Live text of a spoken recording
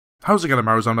How's it going,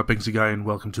 Marra? I'm that Bigsy guy and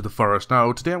welcome to the forest.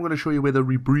 Now, today I'm going to show you where the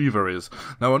Rebreather is.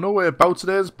 Now, I know whereabouts it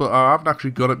is, but I haven't actually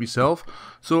got it myself.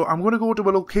 So, I'm going to go to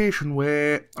a location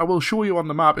where I will show you on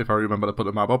the map, if I remember to put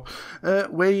the map up,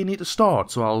 where you need to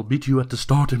start. So, I'll meet you at the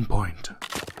starting point.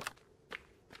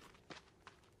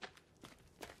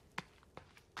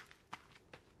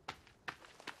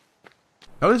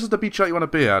 Now, this is the beach that you want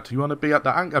to be at. You want to be at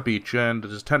the Anchor Beach, and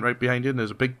there's a tent right behind you, and there's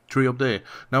a big tree up there.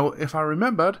 Now, if I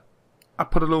remembered, I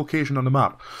put a location on the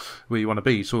map where you want to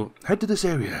be, so head to this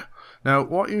area. Now,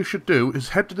 what you should do is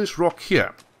head to this rock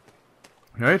here.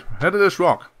 Right? Head to this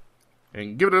rock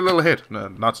and give it a little hit. No,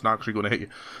 that's not actually going to hit you.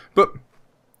 But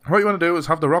what you want to do is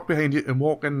have the rock behind you and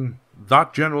walk in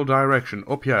that general direction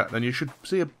up here. Then you should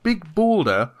see a big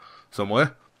boulder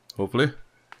somewhere, hopefully,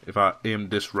 if I aim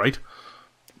this right.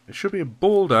 There should be a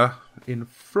boulder in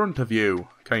front of you,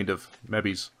 kind of,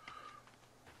 maybe's.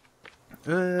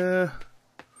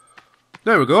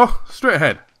 There we go. Straight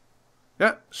ahead.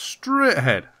 Yeah, straight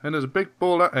ahead. And there's a big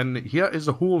boulder, and here is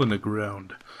a hole in the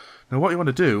ground. Now, what you want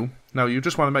to do... Now, you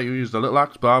just want to make you use the little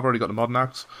axe, but I've already got the modern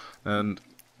axe. And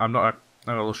I'm not...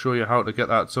 I'll show you how to get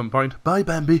that at some point. Bye,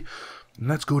 Bambi.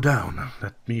 Let's go down.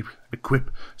 Let me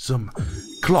equip some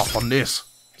cloth on this.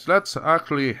 So let's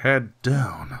actually head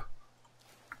down.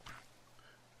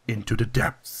 Into the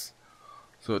depths.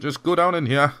 So just go down in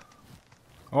here.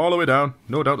 All the way down.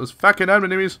 No doubt there's fucking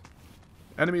enemies.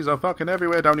 Enemies are fucking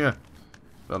everywhere down here.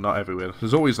 Well, not everywhere.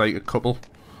 There's always like a couple.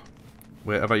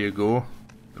 Wherever you go,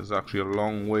 there's actually a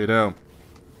long way down.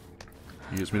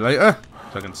 Use me later,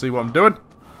 so I can see what I'm doing.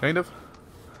 Kind of.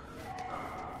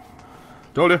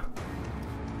 Told you.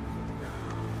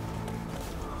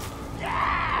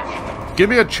 Give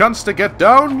me a chance to get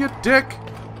down, you dick.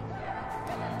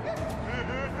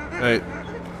 Hey.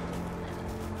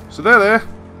 So there.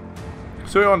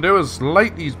 So what you want to do is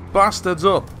light these bastards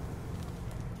up.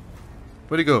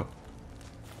 Where'd he go?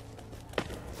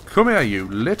 Come here, you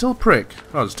little prick.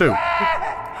 Oh, there's two.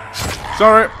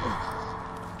 Sorry.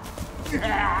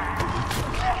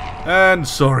 And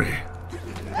sorry.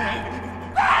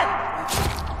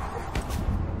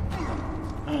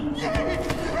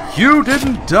 You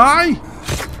didn't die?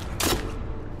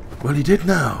 Well, he did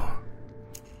now.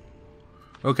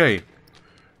 Okay.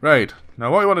 Right.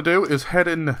 Now what you want to do is head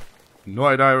in... No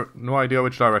idea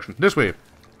which direction. This way.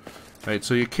 Right,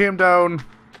 so you came down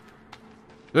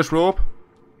this rope.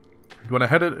 You want to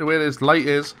head it where this light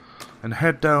is and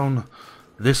head down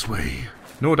this way.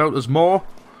 No doubt there's more.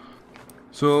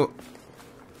 So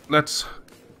let's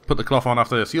put the cloth on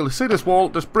after this. You'll see this wall.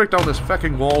 Just break down this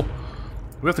fucking wall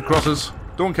with the crosses.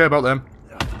 Don't care about them.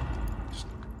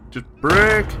 Just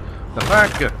break the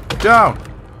fuck down.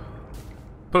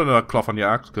 Put another cloth on your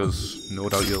axe because no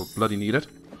doubt you'll bloody need it.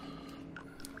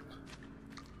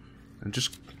 And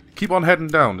just keep on heading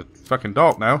down. It's fucking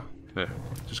dark now. There.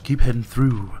 Just keep heading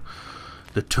through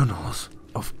the tunnels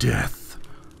of death.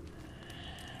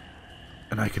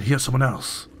 And I can hear someone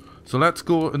else. So let's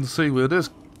go and see where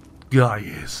this guy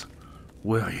is.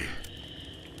 Where are you?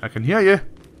 I can hear you.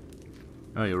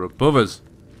 Oh, you're above us.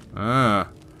 Ah.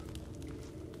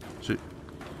 So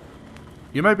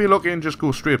you might be lucky and just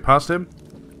go straight past him.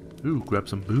 Ooh, grab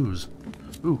some booze.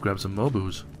 Ooh, grab some more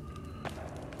booze.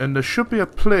 And there should be a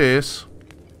place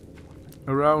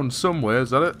around somewhere,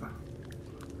 is that it?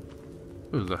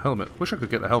 Oh, there's a helmet. Wish I could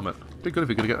get the helmet. Be good if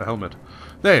you could get the helmet.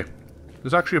 There!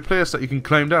 There's actually a place that you can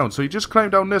climb down. So you just climb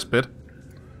down this bit.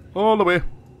 All the way.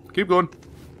 Keep going.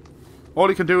 All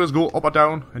you can do is go up or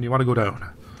down, and you want to go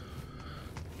down.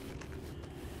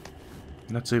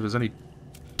 Let's see if there's any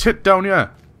tit down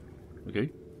here. Okay.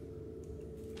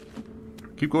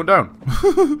 Keep going down.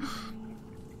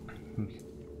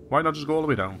 Why not just go all the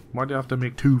way down? Why do you have to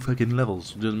make two fucking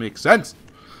levels? It doesn't make sense.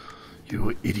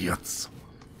 You idiots.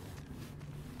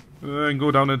 And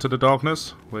go down into the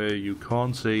darkness where you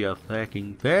can't see a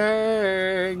fucking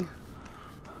thing.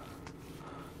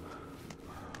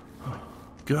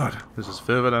 God, this is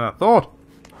further than I thought.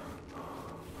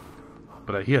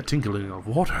 But I hear tinkling of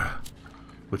water,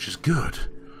 which is good.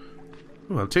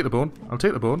 Oh, I'll take the bone. I'll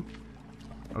take the bone.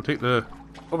 I'll take the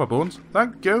other bones.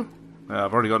 Thank you.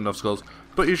 I've already got enough skulls.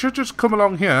 But you should just come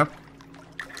along here.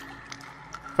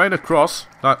 Find a cross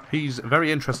that he's very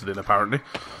interested in, apparently.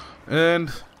 And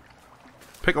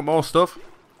pick up more stuff.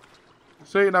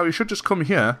 See, now you should just come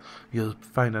here. You'll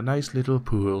find a nice little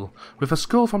pool with a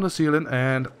skull from the ceiling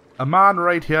and a man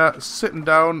right here sitting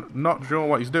down, not sure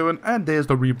what he's doing. And there's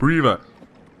the Rebreather.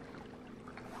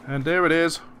 And there it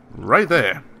is, right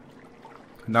there.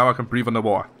 Now I can breathe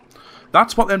underwater.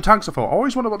 That's what them tanks are for. I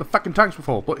always wonder what the fucking tanks were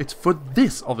for, but it's for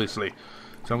this, obviously.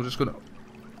 So I'm just going to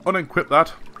unequip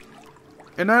that.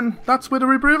 and then that's where the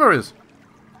rebreather is.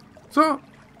 So,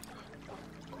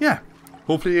 yeah,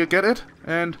 hopefully you get it,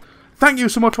 and thank you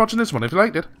so much for watching this one. If you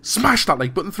liked it, smash that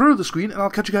like button through the screen, and I'll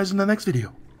catch you guys in the next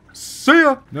video. See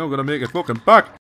ya! Now I'm gonna make it fucking back.